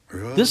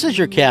This is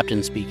your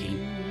captain speaking.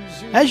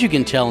 As you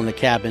can tell in the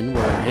cabin,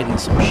 we're hitting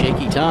some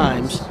shaky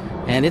times,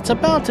 and it's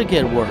about to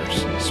get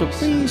worse. So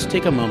please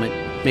take a moment,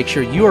 make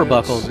sure you are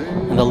buckled,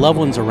 and the loved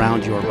ones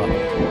around you are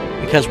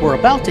buckled, because we're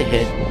about to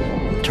hit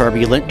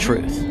turbulent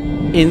truth.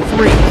 In 3,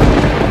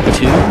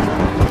 2,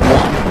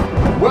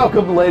 1.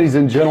 Welcome, ladies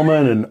and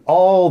gentlemen, and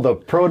all the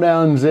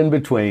pronouns in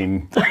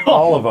between.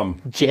 All of them.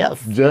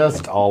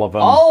 Just all of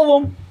them. All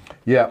of them.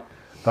 Yeah.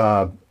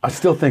 I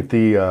still think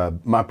the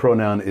my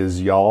pronoun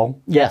is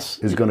y'all. Yes.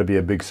 Is going to be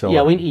a big seller.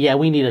 Yeah,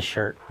 we need a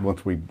shirt.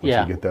 Once we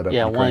get that up.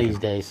 Yeah, and one of cranking. these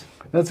days.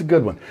 That's a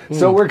good one.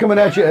 So we're coming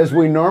at you as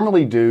we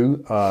normally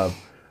do,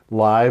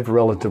 live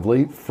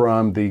relatively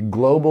from the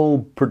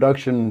global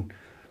production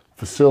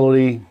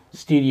facility,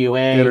 Studio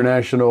A.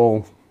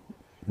 International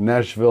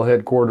Nashville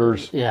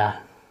headquarters. Yeah.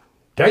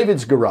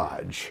 David's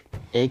Garage.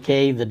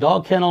 A.K.A. the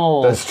dog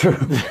kennel. That's true.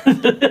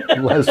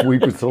 Last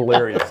week was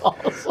hilarious.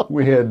 Awesome.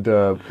 We had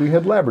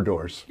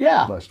Labradors.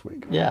 Yeah. Last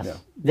week. Yes. Yeah.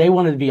 They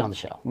wanted to be on the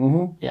show.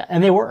 Mm-hmm. Yeah,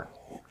 and they were.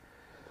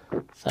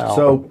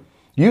 So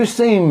you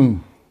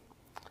seem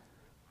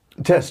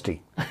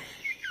testy. That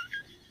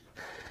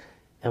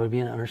would be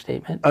an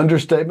understatement.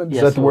 Understatement?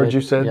 Yes, Is that the word would.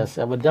 you said? Yes,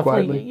 that would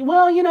definitely. Quietly?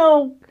 Well, you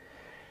know.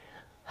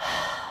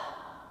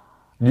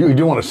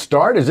 You want to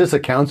start? Is this a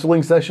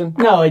counseling session?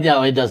 No,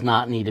 it does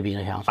not need to be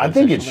a counseling I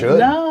think session. it should.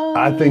 No,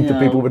 I think the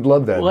people would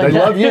love that. Well, They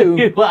love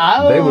you. Well,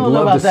 I They don't would know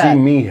love about to see that.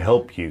 me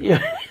help you.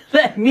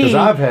 Let me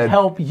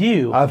help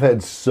you. I've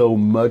had so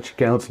much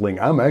counseling.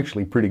 I'm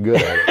actually pretty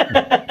good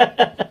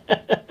at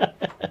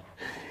it.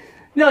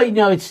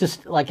 No, it's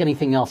just like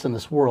anything else in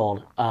this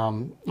world.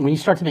 When you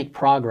start to make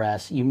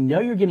progress, you know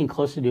you're getting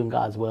close to doing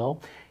God's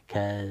will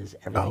because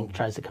everything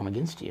tries to come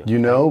against you. You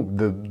know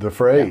the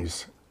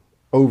phrase,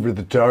 over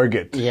the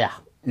target. Yeah.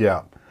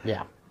 Yeah.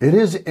 Yeah. It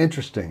is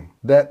interesting,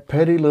 that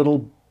petty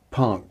little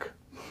punk,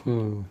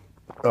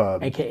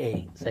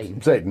 AKA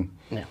Satan. Satan,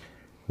 Yeah.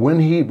 when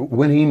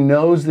he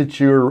knows that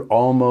you're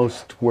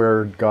almost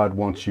where God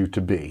wants you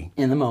to be,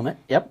 In the moment.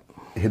 Yep.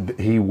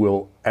 he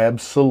will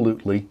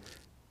absolutely,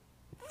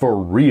 for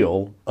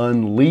real,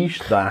 unleash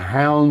the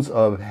hounds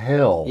of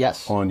hell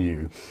on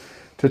you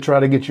to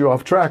try to get you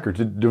off track or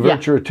to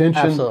divert your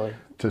attention, absolutely.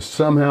 to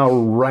somehow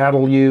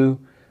rattle you.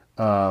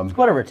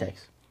 Whatever it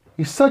takes.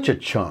 He's such a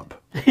chump.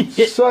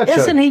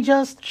 Isn't he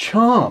just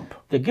chump?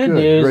 The good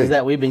news is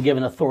that we've been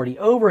given authority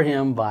over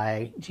him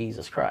by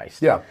Jesus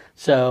Christ. Yeah.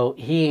 So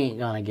he ain't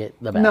going to get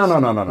the best. No.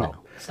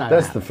 It's not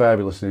That's gonna the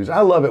fabulous news.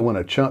 I love it when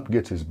a chump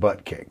gets his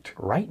butt kicked.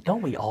 Right?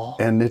 Don't we all?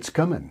 And it's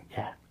coming.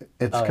 Yeah.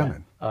 It's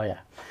coming. Yeah. Oh, yeah.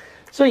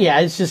 So, yeah,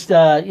 it's just,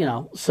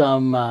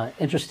 some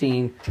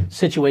interesting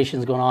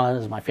situations going on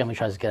as my family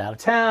tries to get out of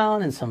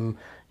town and some,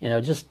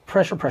 just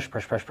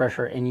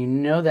pressure. And you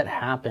know that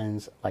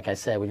happens, like I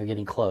said, when you're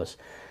getting close.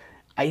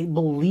 I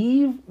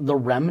believe the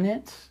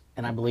remnant,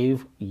 and I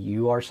believe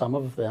you are some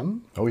of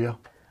them. Oh, yeah.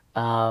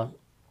 Are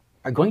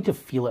going to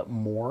feel it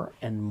more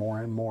and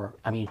more and more.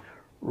 I mean,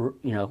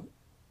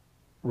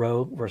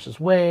 Roe versus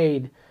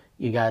Wade.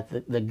 You got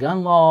the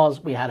gun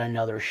laws. We had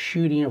another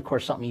shooting. Of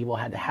course, something evil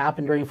had to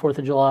happen during 4th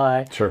of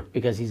July. Sure.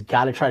 Because he's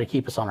got to try to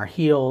keep us on our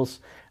heels.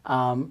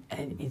 And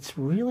it's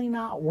really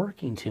not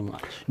working too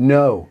much.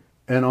 No.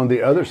 And on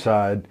the other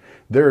side,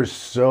 there's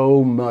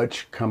so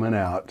much coming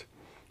out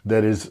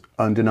that is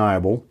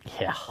undeniable.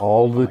 Yeah.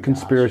 All the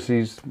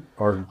conspiracies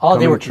are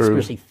they were true.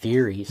 conspiracy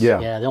theories.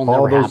 Yeah. They'll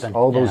never happen.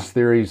 All those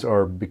theories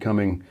are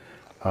becoming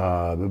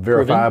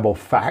verifiable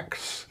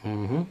facts.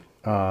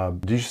 Mm-hmm.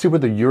 Did you see what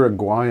the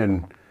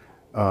Uruguayan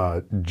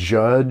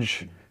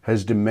judge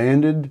has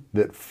demanded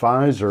that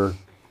Pfizer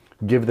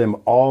give them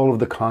all of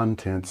the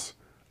contents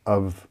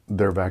of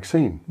their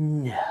vaccine?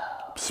 No.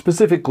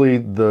 Specifically,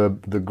 the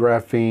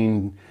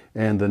graphene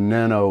and the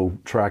nano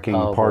tracking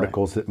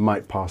particles that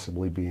might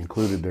possibly be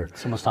included there.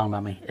 Someone's talking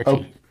about me.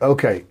 Itchy.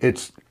 Okay,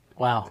 it's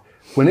Wow.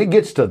 when it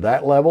gets to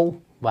that level.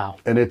 Wow.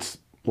 And it's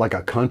like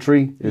a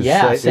country is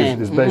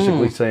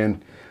basically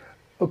saying,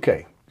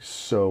 okay,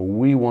 so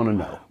we want to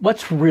know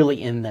what's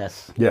really in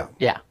this. Yeah.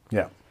 Yeah.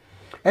 Yeah.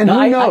 And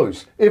who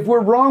knows? If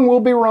we're wrong, we'll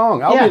be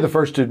wrong. I'll be the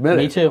first to admit it.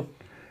 Me too.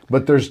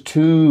 But there's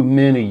too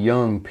many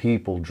young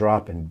people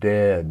dropping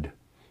dead.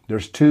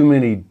 There's too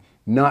many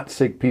not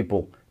sick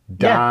people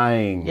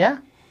dying. Yeah.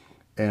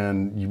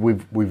 And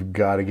we've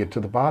got to get to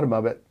the bottom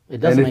of it. It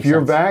doesn't and make if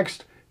you're sense.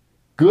 vaxxed,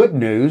 good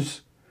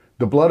news,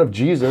 the blood of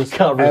Jesus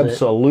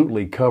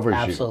absolutely covers you.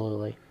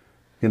 Absolutely.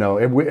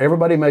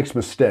 Everybody makes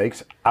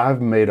mistakes.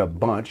 I've made a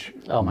bunch.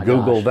 Oh my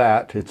Google gosh.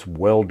 that. It's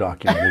well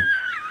documented.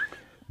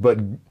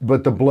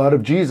 But the blood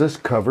of Jesus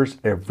covers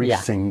every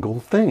single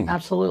thing.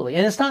 Absolutely.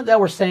 And it's not that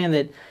we're saying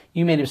that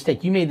you made a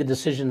mistake. You made the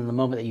decision in the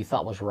moment that you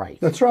thought was right.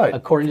 That's right.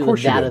 According to the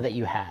data that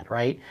you had,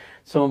 right?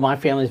 Some of my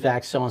family's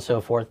vaxxed, so on and so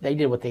forth. They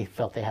did what they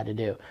felt they had to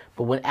do.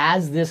 But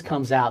as this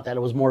comes out, that it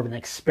was more of an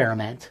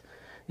experiment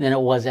than it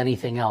was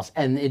anything else.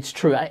 And it's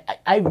true.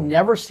 I've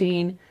never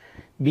seen,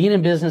 being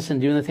in business and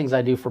doing the things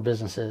I do for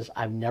businesses,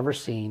 I've never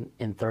seen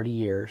in 30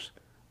 years,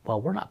 well,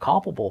 we're not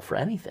culpable for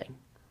anything.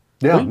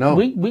 Yeah,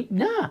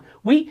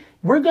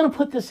 we're going to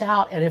put this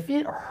out, and if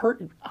it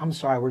hurt, I'm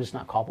sorry, we're just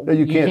not culpable. No,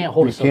 you can't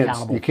hold us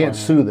accountable. You can't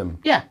sue them.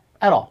 Yeah,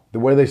 at all. The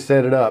way they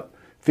set it up,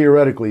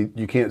 theoretically,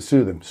 you can't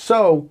sue them.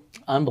 So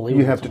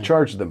unbelievable. You have to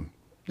charge them.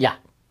 Yeah,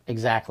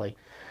 exactly.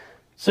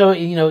 So,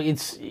 you know,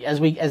 it's as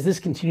this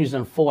continues to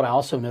unfold, I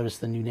also notice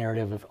the new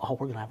narrative of,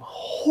 we're going to have a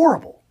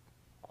horrible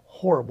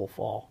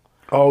fall.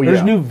 Oh, yeah.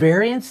 There's new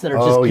variants that are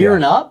just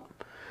gearing up.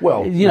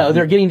 Well, you know,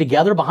 they're getting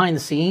together behind the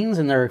scenes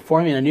and they're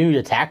forming a new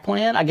attack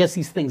plan. I guess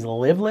these things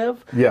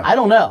live. Yeah. I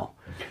don't know.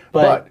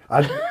 But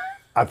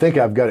I think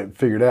I've got it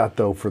figured out,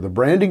 though, for the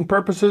branding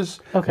purposes.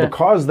 Okay.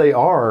 Because they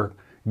are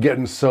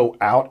getting so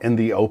out in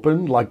the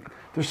open, like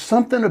there's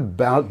something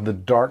about the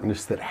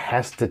darkness that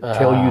has to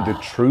tell you the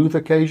truth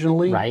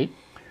occasionally. Right.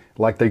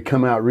 Like they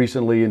come out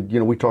recently, and, you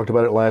know, we talked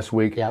about it last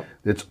week. Yep.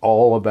 It's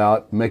all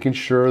about making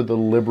sure the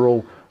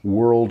liberal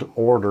world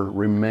order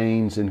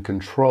remains in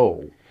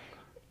control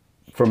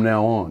from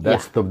now on.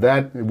 That's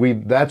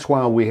that's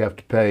why we have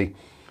to pay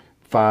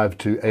 5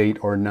 to 8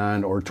 or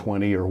 9 or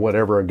 20 or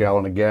whatever a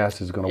gallon of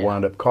gas is going to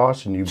wind up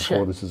costing you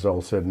before this is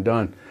all said and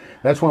done.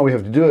 That's why we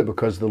have to do it,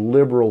 because the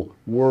liberal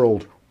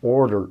world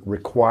order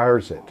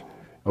requires it.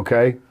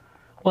 Okay?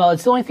 Well,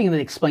 it's the only thing that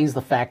explains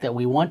the fact that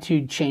we want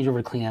to change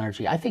over to clean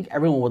energy. I think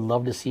everyone would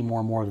love to see more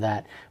and more of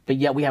that, but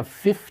yet we have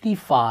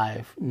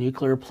 55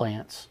 nuclear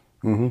plants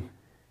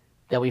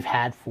that we've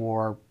had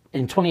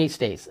in 28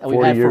 states. That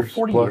we've had for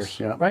 40 years,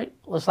 right?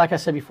 It's like I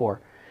said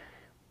before,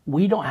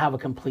 we don't have a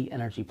complete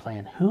energy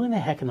plan. Who in the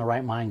heck in the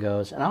right mind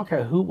goes, and I don't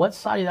care what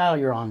side of the aisle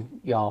you're on,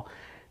 y'all,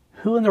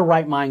 who in their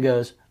right mind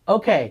goes,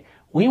 okay,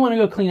 we want to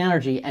go clean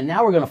energy, and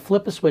now we're going to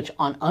flip a switch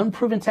on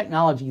unproven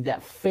technology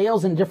that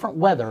fails in different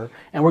weather,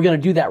 and we're going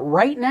to do that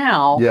right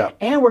now,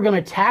 and we're going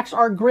to tax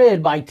our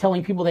grid by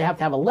telling people they have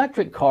to have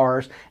electric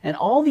cars and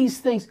all these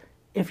things.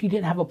 If you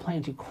didn't have a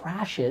plan to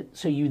crash it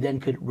so you then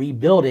could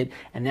rebuild it,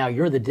 and now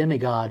you're the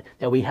demigod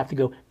that we have to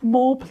go,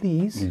 more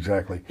please.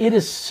 Exactly. It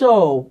is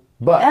so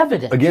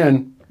evident.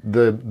 Again,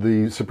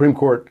 the Supreme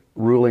Court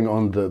ruling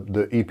on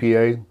the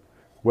EPA,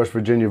 West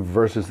Virginia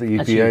versus the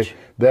EPA,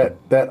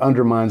 that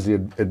undermines the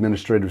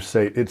administrative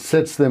state. It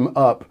sets them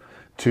up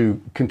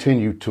to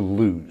continue to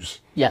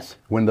lose. Yes.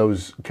 When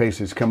those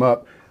cases come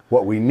up.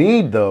 What we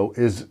need, though,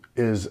 is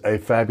a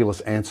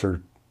fabulous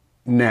answer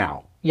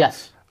now.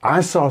 Yes.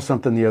 I saw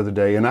something the other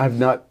day, and I've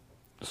not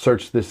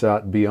searched this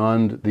out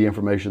beyond the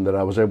information that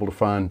I was able to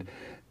find,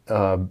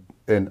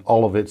 and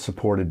all of it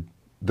supported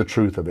the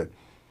truth of it.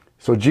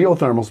 So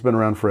geothermal's been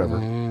around forever,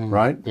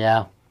 right?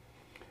 Yeah.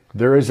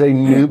 There is a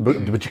new,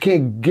 but you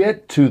can't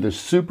get to the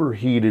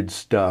superheated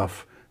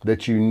stuff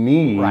that you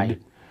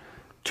need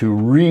to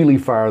really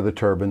fire the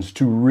turbines,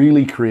 to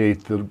really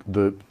create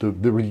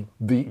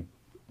the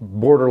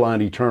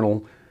borderline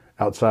eternal,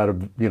 outside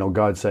of, you know,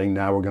 God saying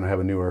now we're going to have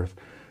a new earth.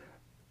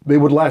 They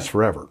would last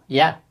forever.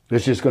 Yeah.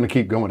 It's just going to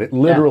keep going. It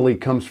literally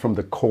comes from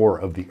the core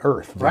of the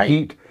earth. The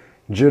heat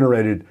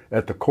generated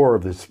at the core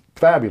of this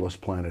fabulous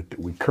planet that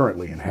we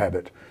currently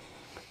inhabit.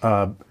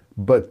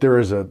 But there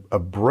is a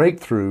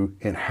breakthrough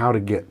in how to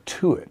get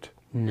to it.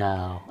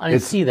 No, I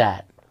didn't see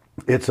that.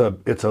 It's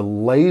a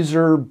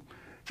laser.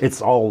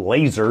 It's all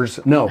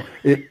lasers. No,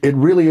 it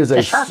really is a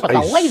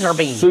laser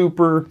beam.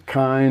 Super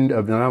kind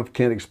of. And I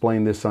can't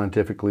explain this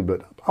scientifically,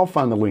 but I'll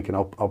find the link and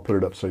I'll put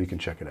it up so you can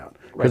check it out,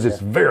 because it's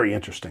very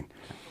interesting.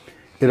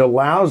 It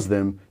allows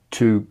them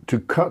to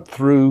cut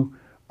through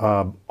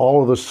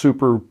all of the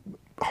super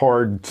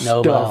hard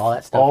stuff, all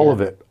that stuff,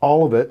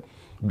 all of it,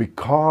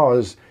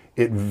 because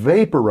it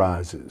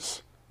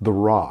vaporizes the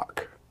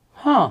rock.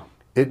 Huh.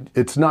 It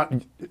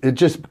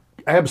just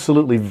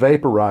absolutely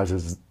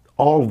vaporizes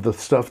all of the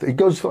stuff. It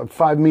goes like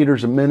 5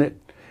 meters a minute.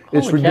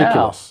 It's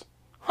ridiculous.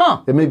 Cow.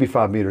 Huh. It may be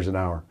 5 meters an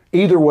hour.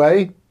 Either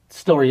way.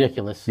 Still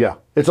ridiculous. Yeah.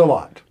 It's a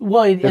lot.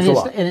 Well, and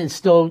it's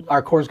still,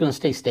 our core is going to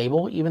stay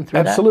stable even through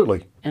that?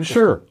 Absolutely.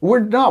 Sure.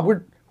 We're not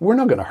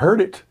going to hurt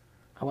it.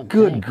 I wouldn't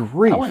think. Good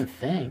grief. I wouldn't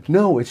think.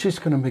 No, it's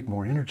just going to make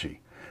more energy.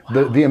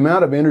 Wow. The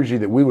amount of energy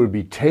that we would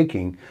be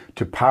taking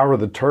to power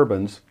the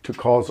turbines to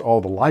cause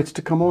all the lights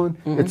to come on,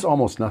 it's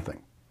almost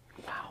nothing.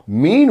 Wow.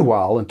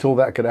 Meanwhile, until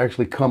that could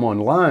actually come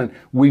online,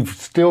 we've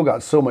still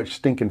got so much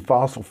stinking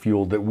fossil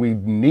fuel that we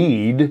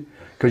need,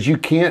 because you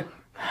can't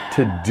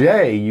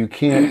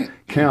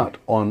count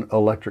on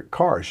electric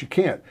cars. You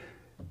can't.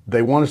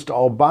 They want us to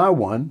all buy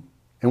one,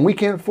 and we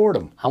can't afford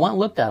them. I went and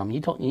looked at them. You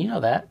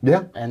know that.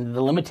 Yeah. And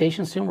the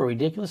limitations soon were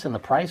ridiculous, and the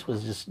price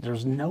was just,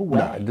 there's no way.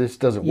 No, this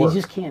doesn't work.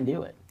 You just can't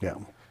do it. Yeah.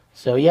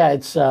 So yeah,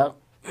 it's I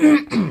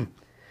don't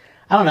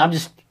know. I'm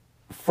just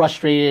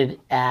frustrated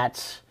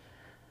at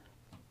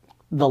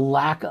the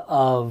lack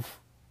of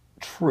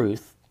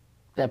truth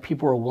that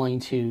people are willing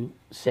to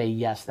say,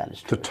 yes, that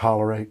is true. To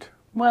tolerate.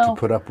 Well, to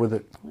put up with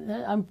it.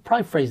 I'm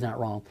probably phrasing that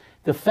wrong.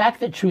 The fact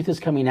that truth is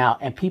coming out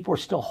and people are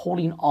still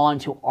holding on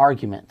to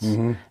arguments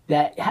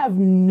that have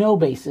no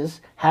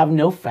basis, have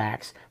no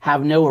facts,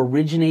 have no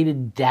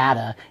originated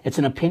data. It's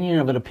an opinion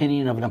of an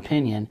opinion of an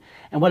opinion.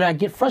 And what I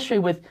get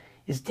frustrated with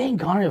is, dang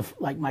gone, if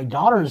like my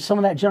daughter and some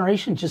of that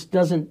generation just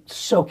doesn't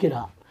soak it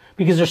up.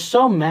 because they're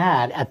so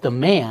mad at the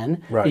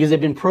man Right. because they've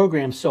been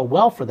programmed so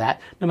well for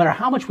that. No matter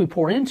how much we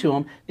pour into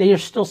them, they are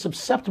still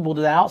susceptible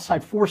to the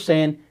outside force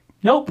saying,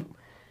 nope,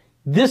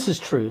 this is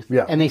truth.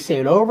 Yeah. And they say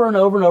it over and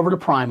over and over to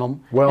prime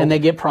them, Well, and they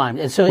get primed.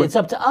 And so it's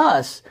up to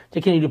us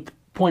to continue to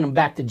point them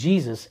back to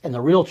Jesus and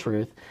the real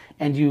truth,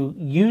 and you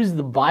use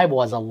the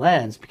Bible as a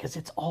lens because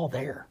it's all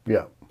there.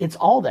 Yeah. It's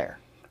all there.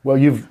 Well,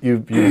 you've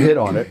hit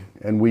on it,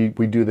 and we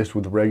do this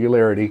with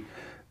regularity.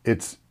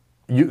 It's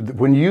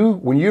when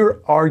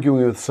you're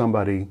arguing with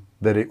somebody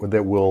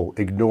that will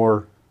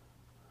ignore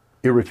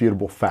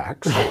irrefutable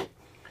facts,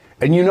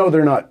 and you know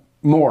they're not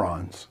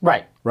morons,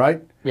 Right.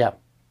 right? Yeah.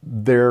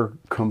 They're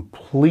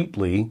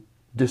completely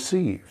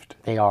deceived.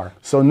 They are.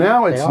 So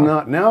now They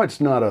are.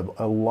 it's not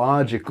a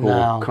logical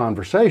No.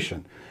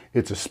 conversation.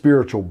 It's a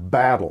spiritual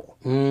battle.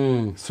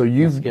 So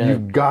you've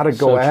got to go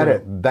So at true.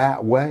 it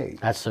that way.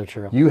 That's so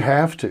true. You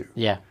have to.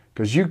 Yeah.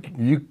 Because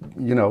you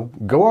know,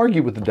 go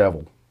argue with the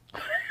devil.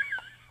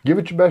 Give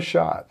it your best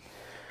shot.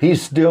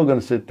 He's still going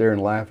to sit there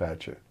and laugh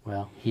at you.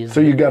 Well, he is. So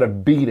you got to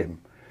beat him.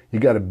 You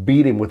got to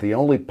beat him with the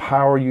only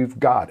power you've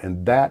got,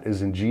 and that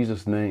is in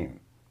Jesus' name.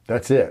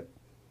 That's it.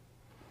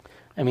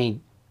 I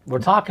mean, we're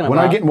talking When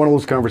about. I get in one of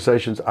those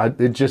conversations,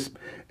 it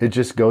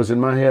just goes in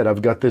my head.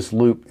 I've got this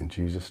loop in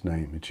Jesus'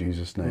 name, in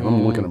Jesus' name.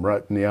 I'm looking them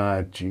right in the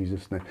eye,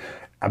 Jesus' name.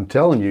 I'm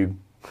telling you,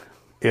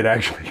 it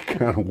actually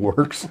kind of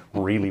works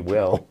really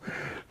well.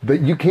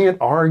 But you can't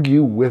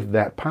argue with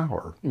that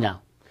power. No,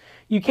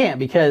 you can't,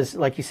 because,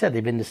 like you said,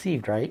 they've been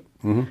deceived, right?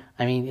 Mm-hmm.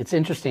 I mean, it's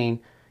interesting.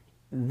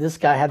 This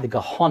guy had the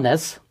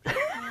cojones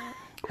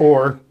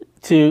Or,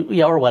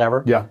 or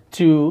whatever, Yeah.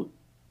 to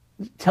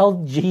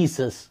tell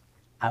Jesus,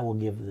 I will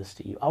give this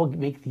to you. I will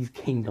make these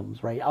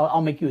kingdoms, right?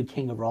 I'll make you a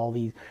king over all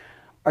these.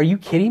 Are you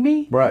kidding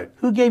me? Right.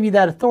 Who gave you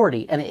that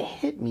authority? And it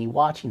hit me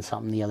watching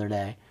something the other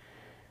day.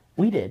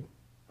 We did.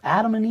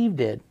 Adam and Eve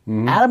did.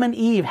 Mm-hmm. Adam and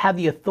Eve had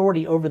the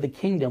authority over the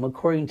kingdom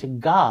according to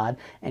God,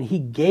 and he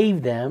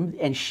gave them,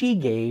 and she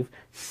gave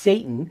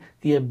Satan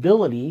the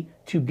ability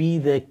to be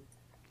the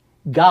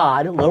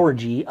God, lower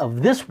G,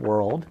 of this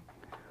world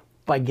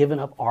by giving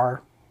up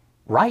our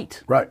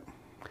right. right.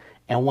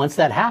 And once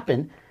that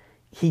happened,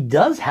 he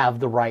does have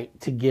the right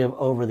to give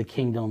over the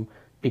kingdom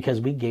because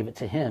we gave it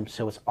to him.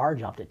 So it's our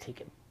job to take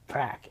it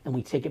back, and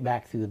we take it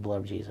back through the blood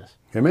of Jesus.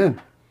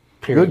 Amen.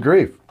 Period. Good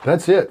grief.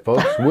 That's it,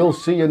 folks. We'll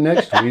see you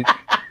next week.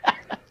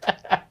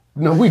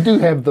 No, we do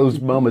have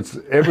those moments.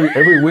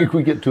 Every week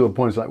we get to a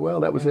point, it's like, well,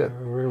 that was it.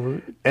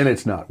 And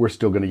it's not. We're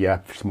still going to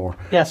yap some more.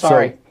 Yeah,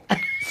 sorry.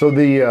 So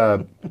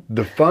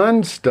the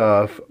fun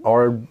stuff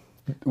are,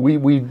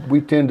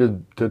 we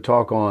tend to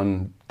talk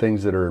on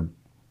things that are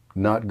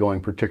not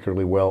going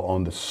particularly well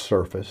on the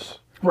surface.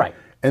 Right.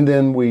 And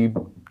then we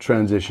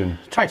transition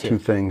Try to.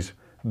 things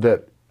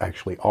that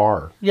actually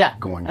are Yeah.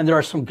 going. And there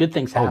are some good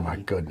things happening. my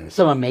goodness.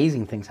 Some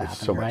amazing things happening.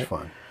 so much right?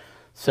 fun.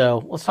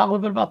 So let's talk a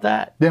little bit about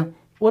that. Yeah.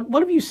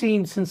 What have you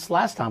seen since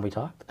last time we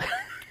talked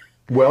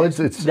Well, it's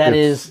that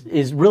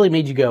is really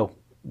made you go,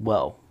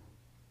 whoa?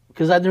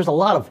 Because there's a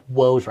lot of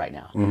woes right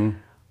now. Mm-hmm.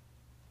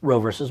 Roe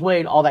versus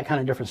Wade, all that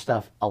kind of different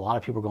stuff. A lot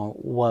of people are going,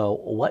 whoa,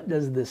 what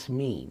does this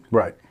mean?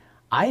 right.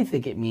 I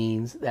think it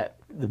means that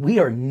we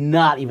are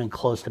not even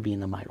close to being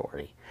the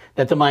minority.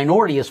 That the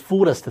minority has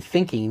fooled us to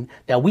thinking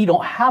that we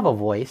don't have a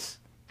voice.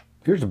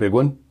 Here's a big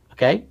one.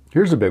 Okay?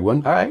 Here's a big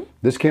one. All right.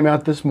 This came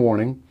out this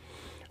morning,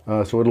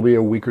 so it'll be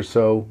a week or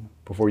so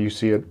before you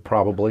see it,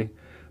 probably.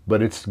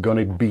 But it's going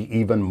to be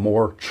even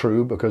more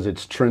true because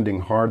it's trending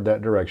hard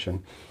that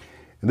direction.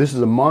 And this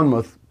is a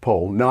Monmouth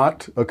poll,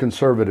 not a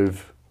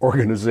conservative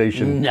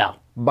organization No.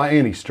 by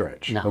any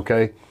stretch. No.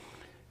 Okay?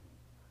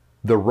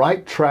 The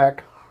right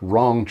track,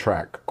 wrong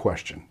track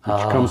question,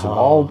 which comes in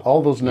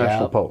all those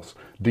national Yep. polls.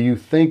 Do you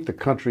think the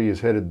country is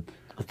headed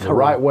the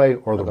right way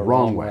or the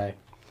wrong way?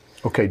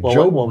 Okay,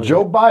 Well, what was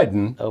Joe it?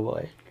 Biden, Oh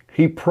boy.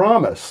 he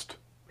promised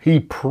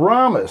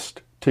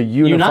to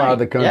unify Unite,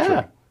 the country.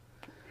 yeah.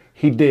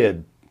 He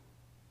did.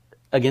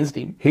 Against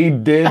him. He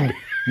did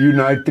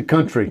unite the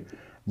country.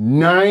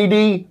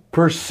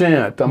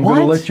 90%. I'm going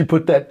to What? let you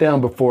put that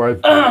down before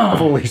I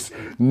fully.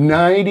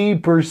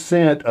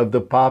 90% of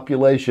the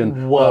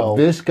population Whoa. of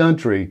this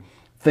country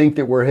think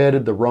that we're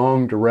headed the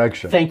wrong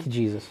direction. Thank you,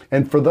 Jesus.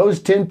 And for those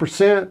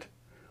 10%,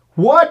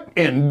 what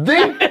in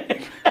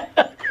the...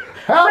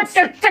 How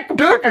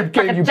stupid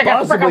can you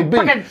possibly be?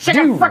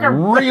 Do you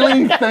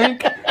really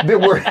think that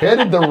we're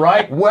headed the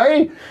right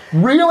way?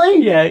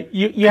 Really? Yeah,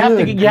 you have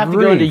to Good go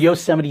into grief.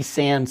 Yosemite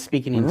Sam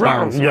speaking in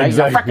tongues, Yeah, right?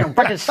 exactly.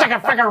 Frickin'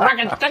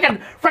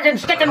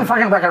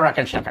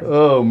 stickin'.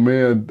 Oh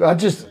man,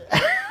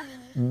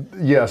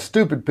 yeah,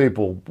 stupid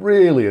people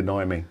really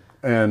annoy me.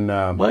 And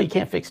Well, you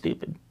can't fix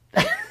stupid.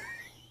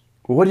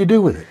 what do you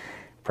do with it?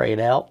 Pray it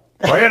out.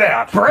 Pray it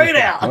out. Pray it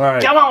out. All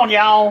right. Come on,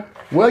 y'all.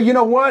 Well, you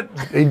know what?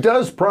 He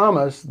does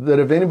promise that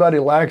if anybody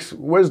lacks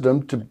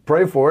wisdom, to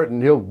pray for it,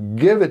 and he'll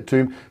give it to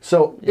him.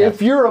 So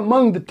if you're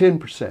among the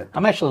 10%,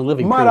 I'm actually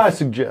living might proof. I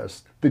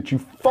suggest that you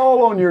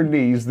fall on your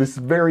knees this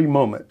very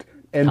moment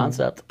and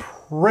Concept.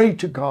 pray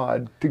to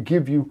God to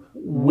give you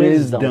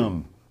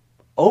wisdom.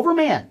 Over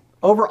man.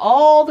 over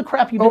all the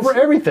crap you've been Over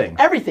everything.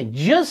 Everything,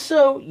 just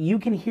so you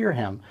can hear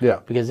him. Yeah.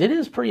 Because it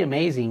is pretty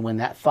amazing when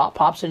that thought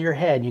pops in your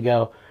head and you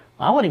go,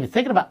 I wasn't even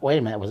thinking about, wait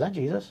a minute, was that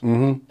Jesus?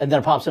 Mm-hmm. And then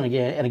it pops in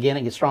again, and again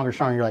it gets stronger and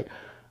stronger. You're like,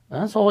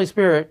 that's the Holy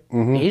Spirit.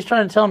 Mm-hmm. He's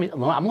trying to tell me,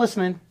 I'm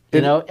listening.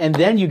 And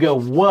then you go,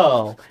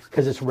 whoa,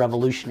 because it's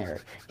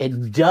revolutionary.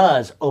 It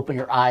does open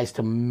your eyes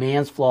to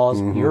man's flaws,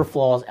 your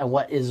flaws, and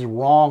what is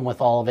wrong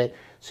with all of it.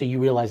 So you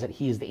realize that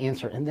he is the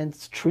answer. And then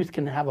truth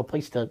can have a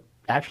place to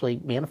actually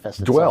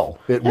manifest itself. Dwell.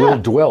 It will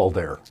dwell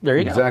there. There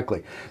you go.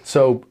 Exactly.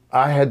 So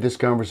I had this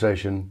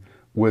conversation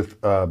with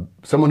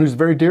someone who's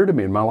very dear to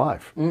me in my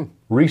life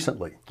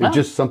recently. It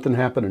just something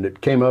happened and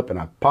it came up and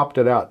I popped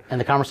it out. And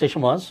the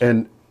conversation was?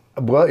 And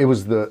well, it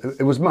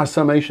was my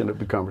summation of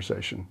the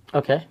conversation.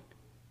 Okay.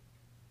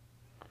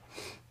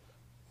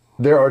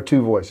 There are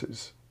two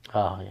voices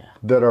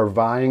that are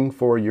vying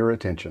for your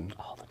attention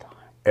all the time.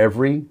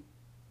 Every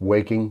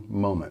waking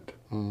moment.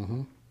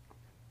 Mm-hmm.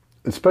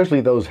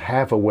 Especially those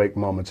half-awake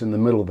moments in the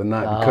middle of the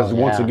night, because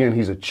once again,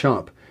 he's a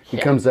chump. He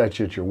comes at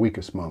you at your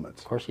weakest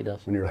moments. Of course he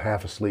does. When you're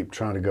half asleep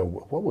trying to go,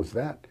 what was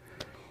that?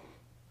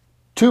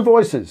 Two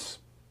voices.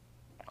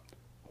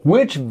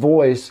 Which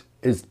voice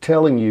is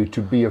telling you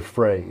to be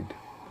afraid?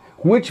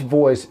 Which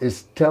voice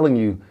is telling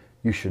you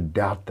you should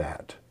doubt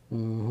that?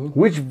 Mm-hmm.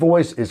 Which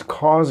voice is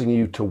causing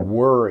you to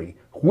worry?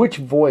 Which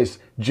voice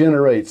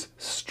generates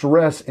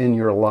stress in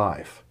your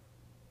life?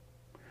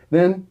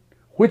 Then,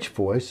 which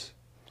voice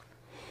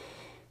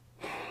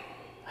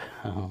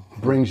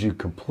brings you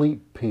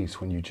complete peace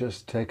when you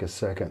just take a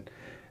second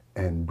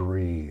and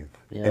breathe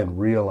and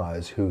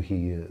realize who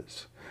he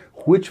is?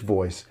 Which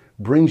voice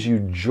brings you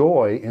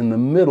joy in the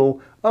middle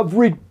of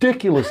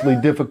ridiculously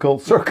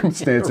difficult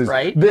circumstances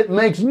that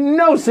makes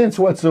no sense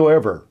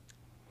whatsoever?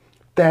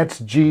 That's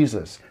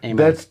Jesus. Amen.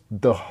 That's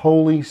the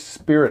Holy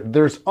Spirit.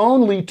 There's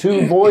only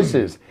two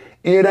voices.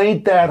 It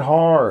ain't that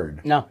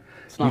hard. No,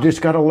 it's not. You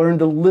just got to learn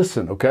to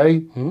listen,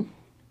 okay? Mm-hmm.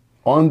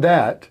 On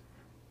that,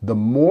 the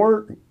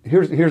more,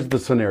 here's the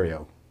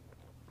scenario.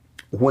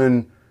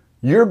 When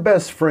your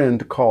best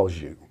friend calls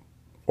you,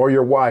 or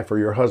your wife or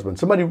your husband,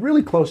 somebody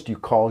really close to you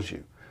calls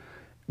you,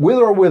 with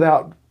or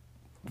without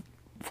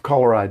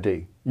caller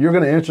ID, you're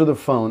going to answer the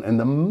phone, and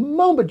the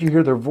moment you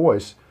hear their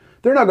voice,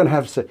 they're not going to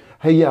have to say,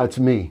 hey, yeah, it's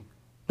me.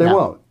 They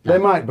won't. No. They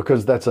might,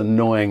 because that's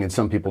annoying and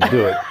some people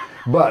do it.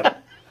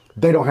 But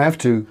they don't have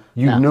to.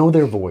 You know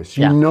their voice.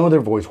 You know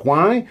their voice.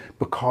 Why?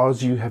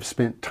 Because you have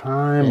spent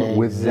time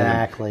with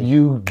them.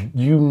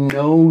 You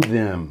know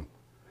them.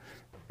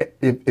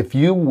 If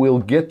you will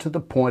get to the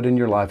point in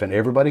your life, and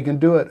everybody can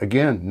do it,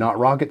 again, not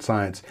rocket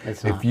science,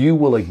 if you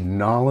will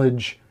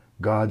acknowledge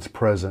God's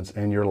presence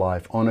in your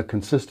life on a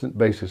consistent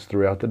basis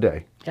throughout the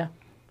day,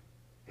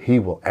 he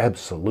will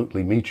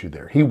absolutely meet you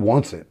there. He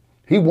wants it.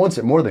 He wants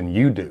it more than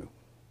you do.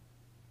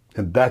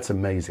 And that's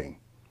amazing.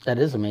 That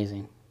is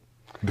amazing.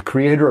 The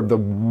creator of the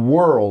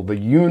world, the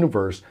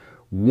universe,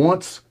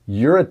 wants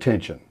your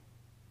attention.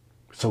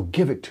 So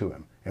give it to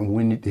him.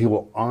 And he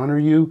will honor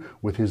you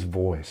with his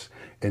voice.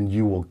 And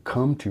you will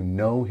come to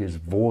know his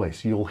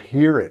voice. You'll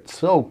hear it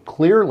so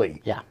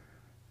clearly. Yeah.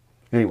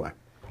 Anyway,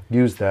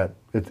 use that.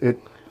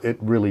 It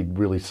really,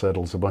 really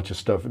settles a bunch of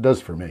stuff. It does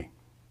for me.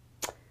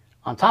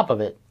 On top of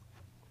it,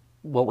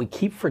 what we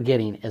keep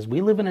forgetting is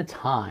we live in a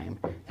time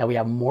that we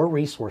have more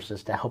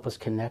resources to help us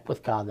connect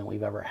with God than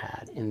we've ever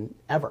had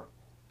ever,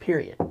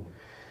 period.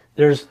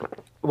 There's,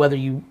 whether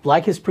you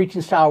like his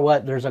preaching style or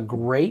what, there's a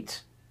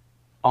great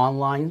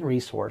online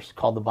resource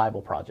called the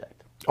Bible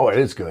Project. Oh, it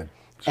is good.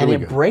 It's really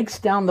good. Breaks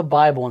down the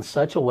Bible in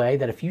such a way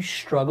that if you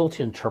struggle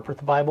to interpret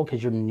the Bible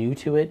because you're new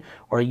to it,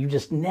 or you've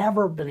just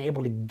never been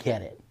able to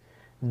get it,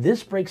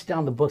 this breaks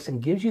down the books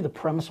and gives you the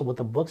premise of what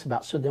the book's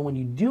about. So then when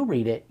you do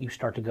read it, you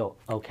start to go,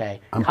 okay,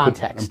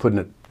 context. I'm putting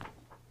it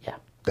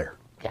there.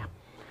 Yeah.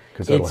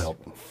 Because that'll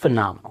help.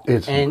 Phenomenal.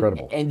 It's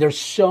incredible. And there's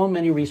so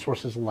many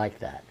resources like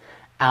that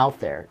out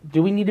there.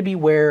 Do we need to be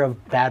aware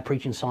of bad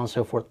preaching, so on and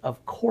so forth?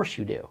 Of course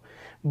you do.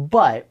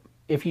 But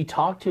if you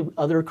talk to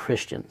other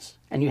Christians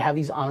and you have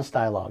these honest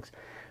dialogues,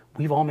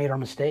 we've all made our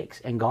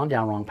mistakes and gone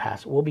down wrong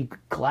paths. We'll be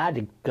glad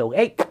to go,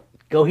 hey,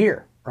 go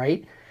here,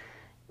 right?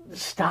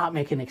 Stop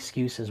making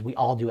excuses. We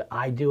all do it.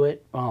 I do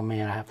it. Oh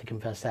man, I have to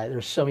confess that.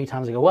 There's so many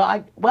times I go,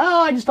 I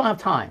just don't have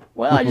time.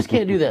 Well, I just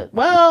can't do this.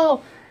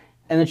 Well,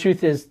 and the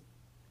truth is,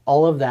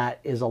 all of that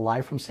is a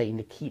lie from Satan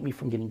to keep me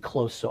from getting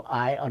close. So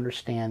I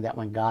understand that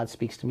when God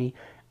speaks to me,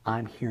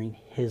 I'm hearing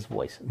his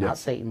voice, not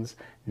Satan's,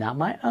 not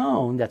my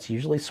own. That's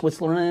usually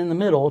Switzerland in the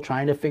middle,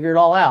 trying to figure it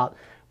all out,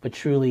 but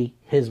truly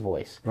his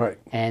voice. Right.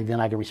 And then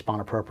I can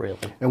respond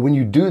appropriately. And when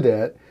you do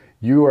that,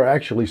 you are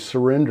actually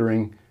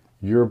surrendering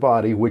your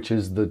body, which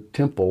is the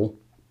temple.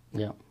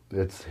 Yeah.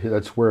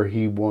 That's where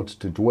he wants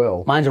to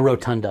dwell. Mine's a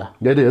rotunda.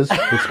 It is.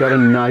 It's got a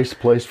nice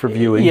place for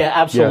viewing. Yeah,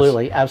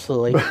 absolutely. Yes.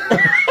 Absolutely.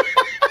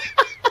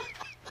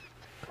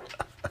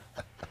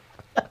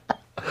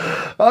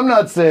 I'm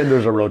not saying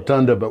there's a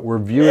rotunda, but we're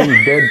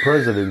viewing dead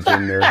presidents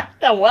in there.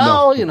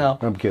 Well, no,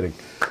 I'm kidding.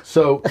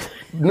 So,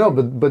 no,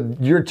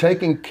 but you're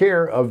taking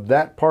care of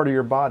that part of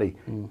your body.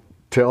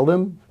 Tell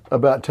them,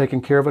 about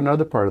taking care of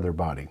another part of their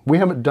body. We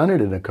haven't done it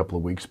in a couple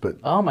of weeks, but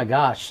Oh my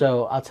gosh.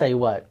 So I'll tell you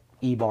what,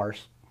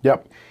 E-Bars.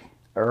 yep.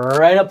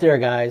 Right up there,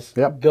 guys.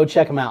 Yep. Go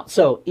check them out.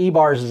 So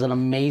E-Bars is an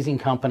amazing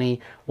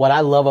company. What I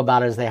love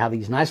about it is they have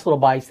these nice little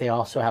bites. They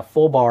also have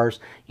full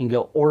bars. You can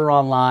go order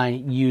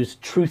online, use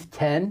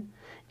Truth10,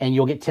 and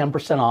you'll get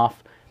 10%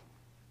 off.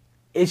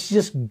 It's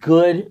just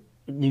good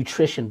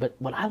nutrition. But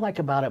what I like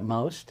about it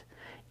most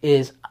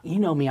is, you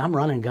know me, I'm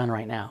running gun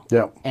right now.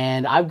 Yeah.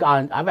 And I've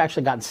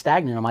actually gotten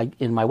stagnant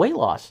in my weight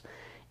loss.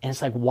 And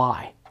it's like,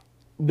 why?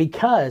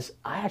 Because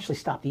I actually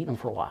stopped eating them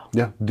for a while.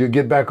 Yeah. Do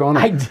get back on it.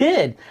 I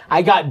did.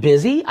 I got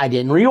busy. I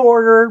didn't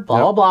reorder, blah,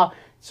 blah, blah.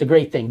 It's a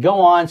great thing. Go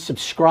on,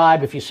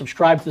 subscribe. If you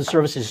subscribe to the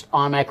service, it just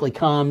automatically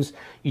comes.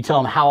 You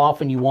tell them how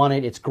often you want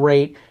it. It's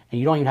great. And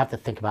you don't even have to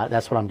think about it.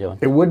 That's what I'm doing.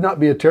 It would not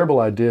be a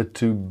terrible idea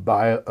to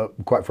buy,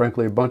 quite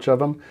frankly, a bunch of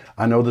them.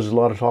 I know there's a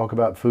lot of talk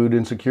about food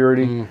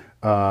insecurity.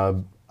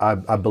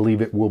 I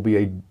believe it will be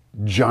a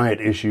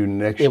giant issue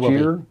next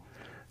year.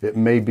 It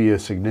may be a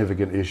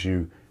significant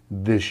issue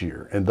this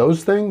year. And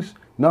those things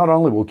not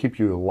only will keep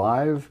you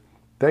alive,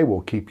 they will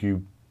keep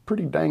you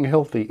pretty dang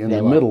healthy in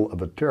the middle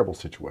of a terrible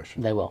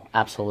situation. They will,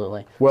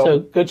 absolutely. Well, so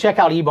go check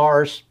out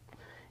E-Bars.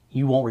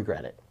 You won't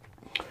regret it.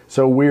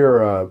 So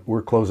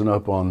we're closing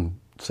up on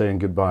saying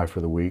goodbye for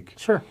the week.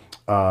 Sure.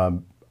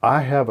 I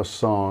have a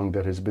song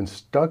that has been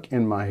stuck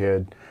in my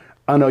head.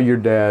 I know your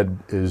dad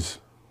is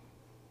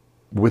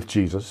with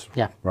Jesus.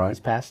 Yeah, right? he's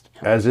passed.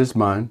 Yep. As is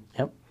mine.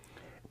 Yep.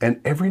 And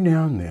every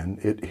now and then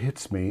it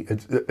hits me.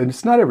 And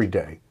it's not every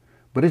day,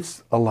 but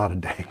it's a lot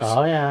of days.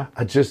 Oh yeah.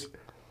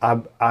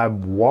 I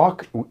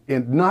walk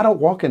in, I don't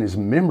walk in his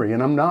memory,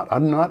 and I'm not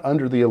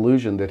under the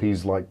illusion that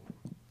he's like,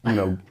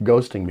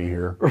 ghosting me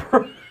here.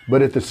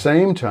 But at the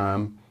same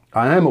time,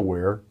 I am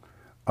aware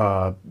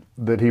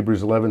that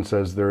Hebrews 11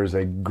 says there is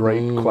a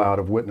great cloud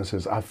of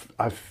witnesses. I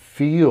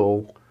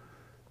feel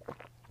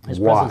his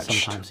watched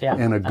sometimes, yeah,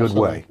 in a good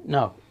way.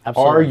 No,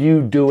 absolutely. Are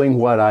you doing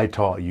what I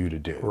taught you to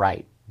do?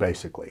 Right.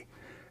 Basically,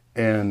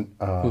 and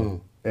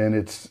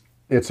it's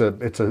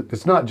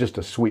not just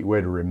a sweet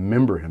way to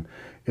remember him.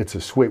 It's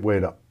a sweet way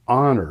to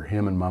honor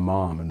him and my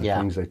mom and the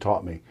things they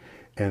taught me,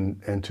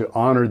 and to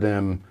honor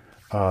them.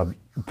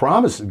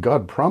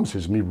 God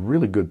promises me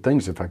really good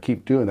things if I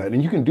keep doing that,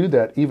 and you can do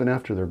that even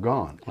after they're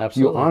gone.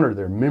 Absolutely. You honor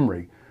their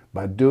memory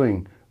by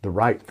doing the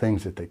right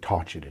things that they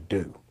taught you to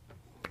do.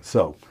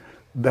 So,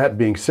 that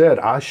being said,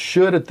 I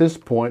should at this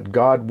point,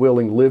 God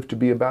willing, live to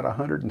be about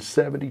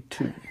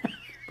 172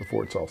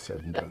 before it's all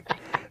said and done.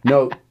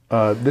 No,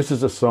 this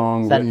is a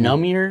song. Is that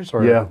Gnome Years?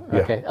 Or, yeah.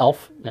 Okay,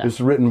 Elf? Yeah. This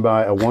is written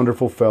by a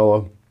wonderful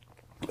fellow.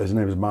 His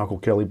name is Michael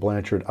Kelly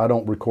Blanchard. I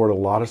don't record a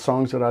lot of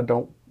songs that I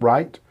don't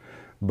write,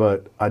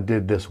 but I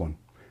did this one.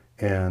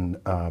 And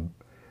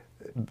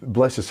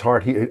bless his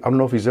heart, I don't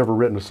know if he's ever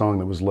written a song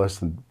that was less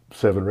than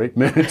 7 or 8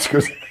 minutes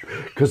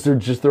because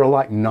they're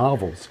like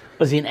novels.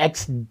 Was he an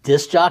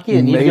ex-disc jockey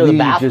and needed to go to the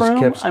Maybe he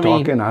bathroom? just kept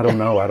talking. I don't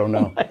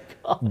know.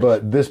 Oh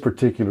but this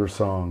particular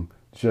song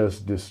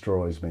just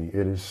destroys me.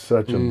 It is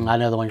such a I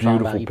know the one you're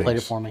talking about. You piece. played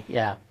it for me.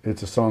 Yeah.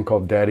 It's a song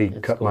called "Daddy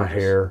Cut gorgeous. My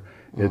Hair."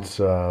 It's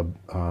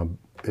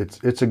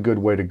a good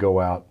way to go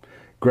out.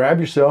 Grab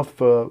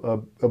yourself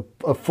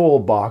a full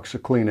box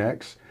of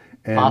Kleenex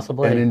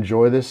and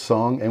enjoy this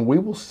song. And we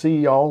will see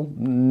y'all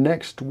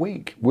next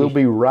week. We'll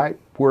be right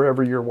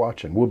wherever you're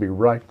watching. We'll be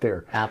right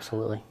there.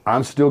 Absolutely.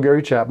 I'm still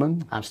Gary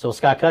Chapman. I'm still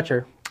Scott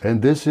Kutcher.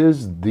 And this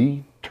is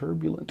The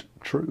Turbulent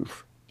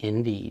Truth.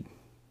 Indeed.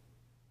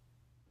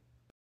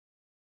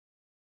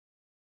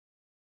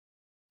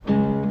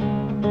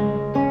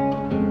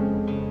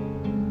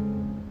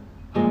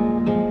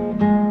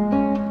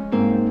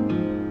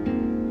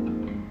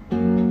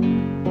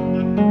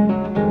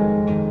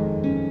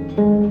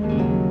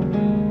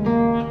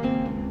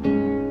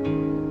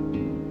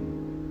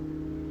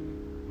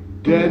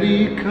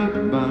 Daddy cut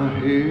my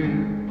hair.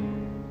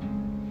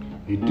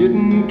 He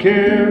didn't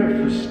care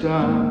for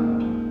style.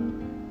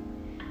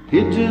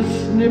 He'd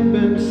just snip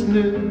and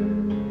snip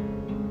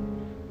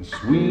and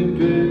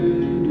sweep it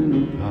in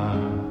a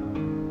pile.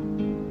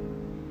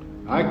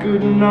 I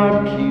could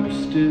not keep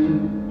still,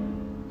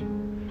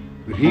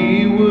 but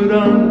he would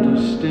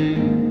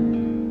understand.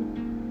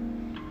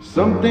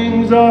 Some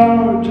things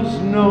are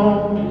just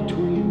known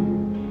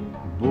between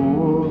a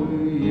boy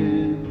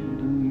and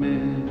a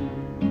man.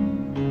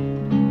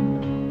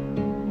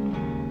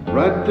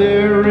 Right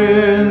there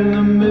in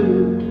the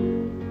middle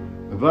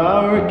of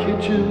our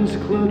kitchen's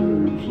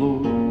cluttered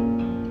floor,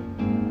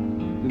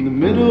 in the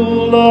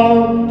middle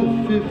of the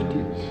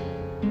 50s,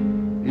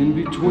 in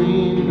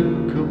between a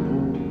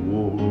couple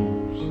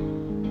wars,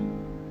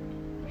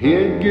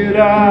 he'd get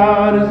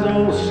out his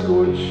old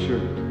scorched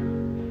shirt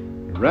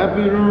and wrap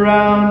it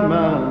around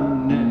my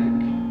neck.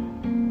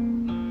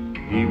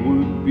 He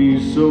would be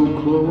so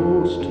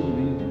close to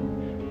me,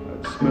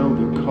 I'd smell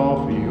the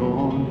coffee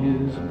on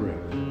his breath.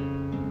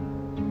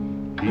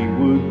 He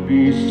would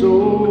be so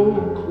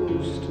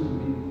close to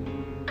me.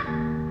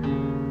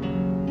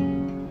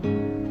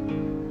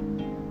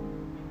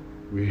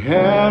 We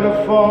had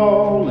a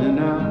falling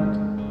out,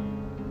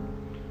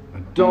 a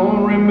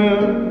don't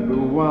remember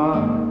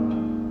why,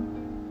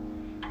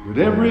 but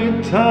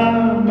every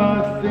time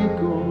I think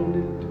on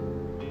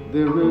it,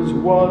 there is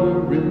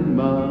water in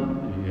my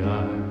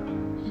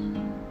eyes.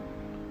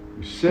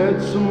 He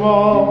said some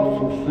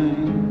awful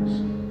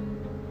things.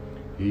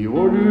 He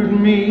ordered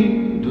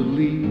me to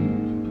leave.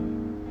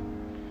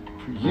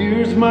 For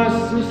years my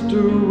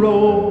sister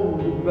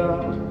wrote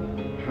about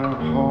how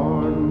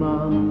hard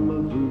my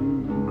mother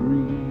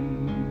grieved.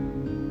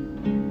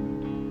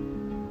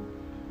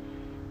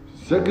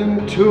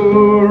 Second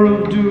tour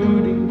of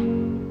duty,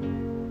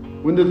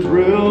 when the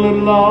thrill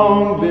had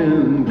long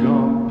been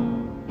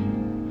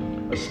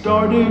gone, I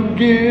started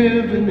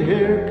giving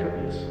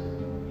haircuts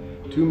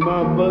to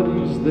my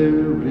buddies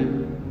there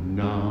in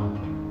Nam.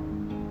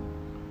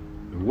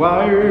 The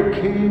wire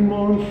came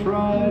on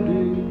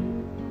Friday,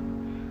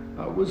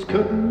 I was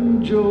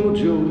cutting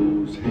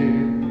JoJo's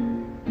hair.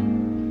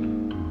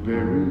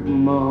 Buried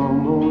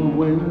Mom on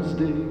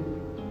Wednesday,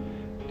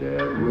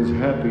 Dad was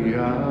happy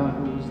I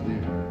was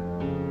there.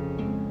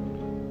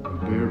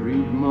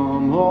 Buried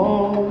Mom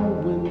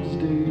on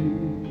Wednesday.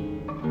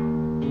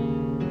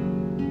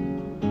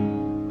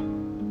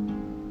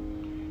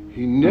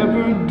 He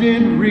never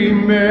did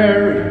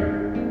remarry,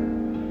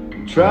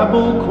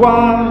 traveled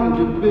quite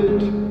a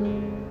bit.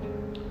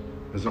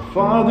 As a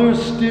father,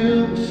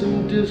 still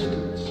some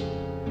distance,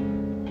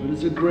 but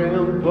as a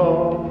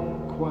grandpa,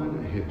 quite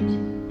a hit.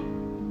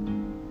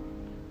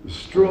 The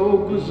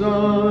stroke was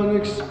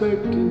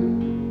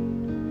unexpected.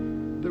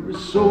 There is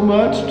so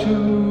much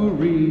to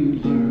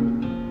relearn.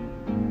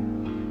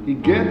 He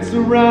gets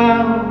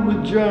around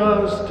with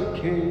just a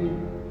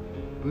cane,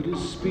 but his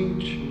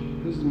speech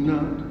has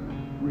not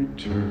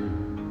returned.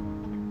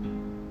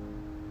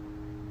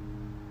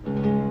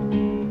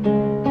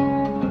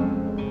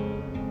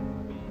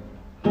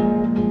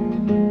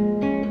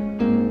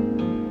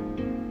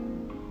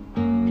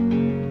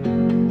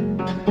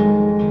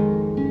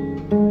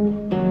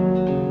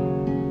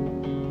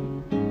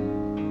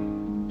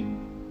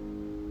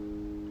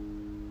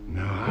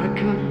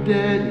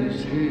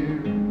 Daddy's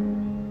hair,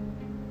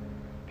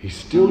 he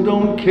still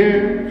don't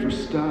care for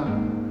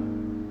style.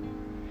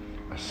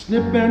 I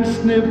snip and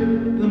snip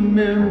the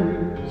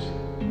memories,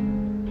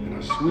 and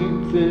I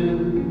sweep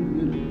them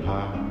in a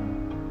pile.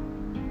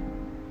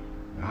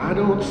 I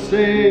don't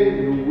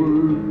say a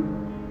word,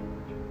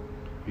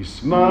 he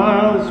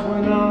smiles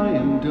when I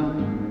am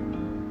done.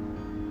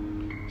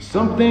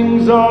 Some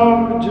things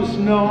are just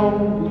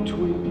known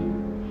between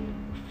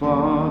a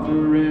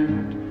father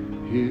and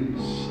his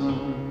son.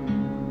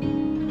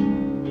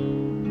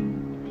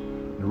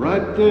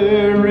 Right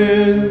there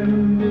in the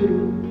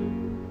middle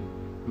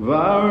of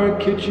our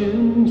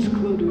kitchen's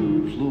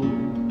cluttered floor,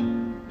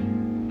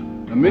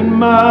 I'm in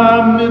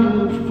my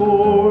middle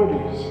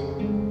 40s,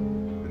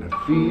 and I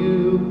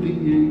feel the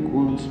ache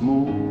once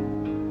more.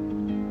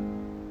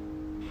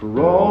 For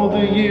all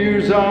the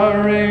years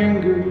our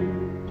anger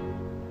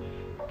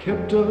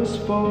kept us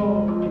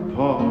far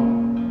apart,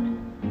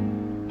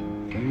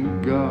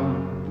 thank God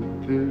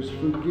that there's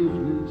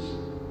forgiveness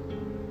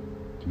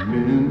to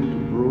mend a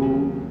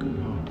broken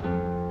heart.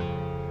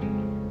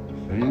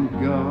 Thank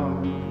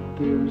God that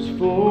there's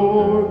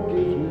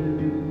forgiveness